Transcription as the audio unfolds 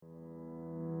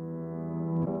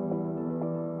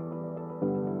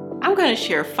I'm going to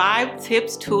share 5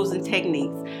 tips, tools, and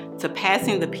techniques to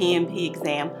passing the PMP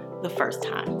exam the first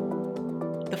time.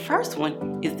 The first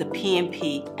one is the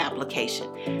PMP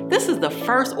application. This is the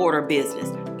first order of business,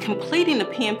 completing the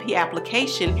PMP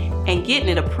application and getting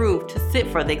it approved to sit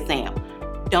for the exam.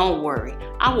 Don't worry,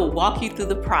 I will walk you through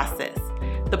the process.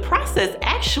 The process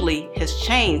actually has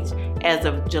changed as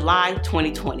of July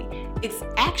 2020. It's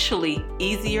actually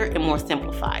easier and more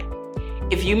simplified.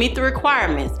 If you meet the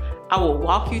requirements, I will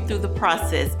walk you through the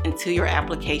process until your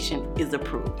application is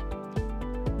approved.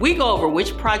 We go over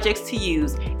which projects to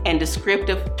use and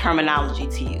descriptive terminology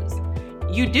to use.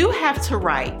 You do have to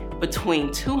write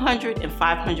between 200 and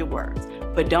 500 words,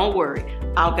 but don't worry,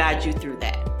 I'll guide you through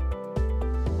that.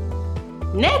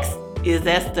 Next is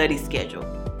that study schedule.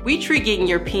 We treat getting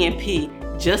your PMP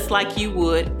just like you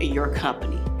would at your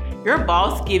company. Your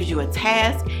boss gives you a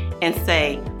task and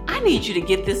say, I need you to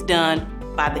get this done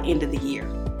by the end of the year.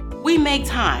 We make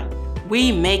time,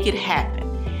 we make it happen.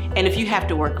 And if you have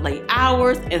to work late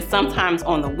hours and sometimes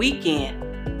on the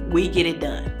weekend, we get it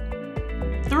done.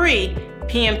 3,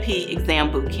 PMP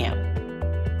Exam Boot Camp.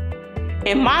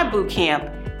 In my boot camp,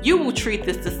 you will treat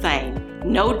this the same,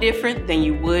 no different than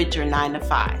you would your 9 to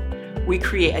 5. We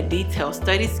create a detailed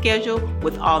study schedule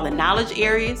with all the knowledge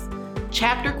areas,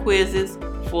 chapter quizzes,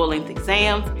 full-length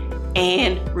exams,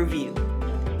 and review.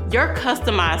 Your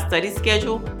customized study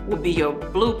schedule will be your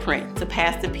blueprint to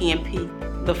pass the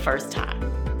PMP the first time.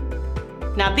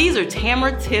 Now these are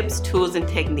Tamara tips, tools, and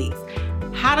techniques.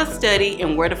 How to study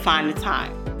and where to find the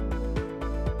time.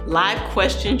 Live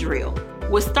question drill.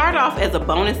 What started off as a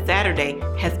bonus Saturday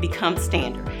has become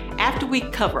standard. After we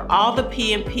cover all the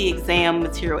PMP exam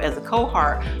material as a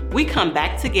cohort, we come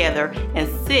back together and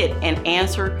sit and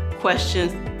answer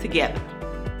questions together.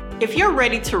 If you're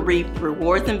ready to reap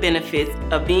rewards and benefits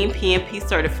of being PMP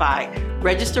certified,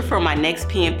 register for my next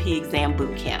PMP exam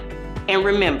bootcamp. And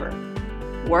remember,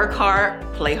 work hard,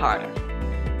 play harder.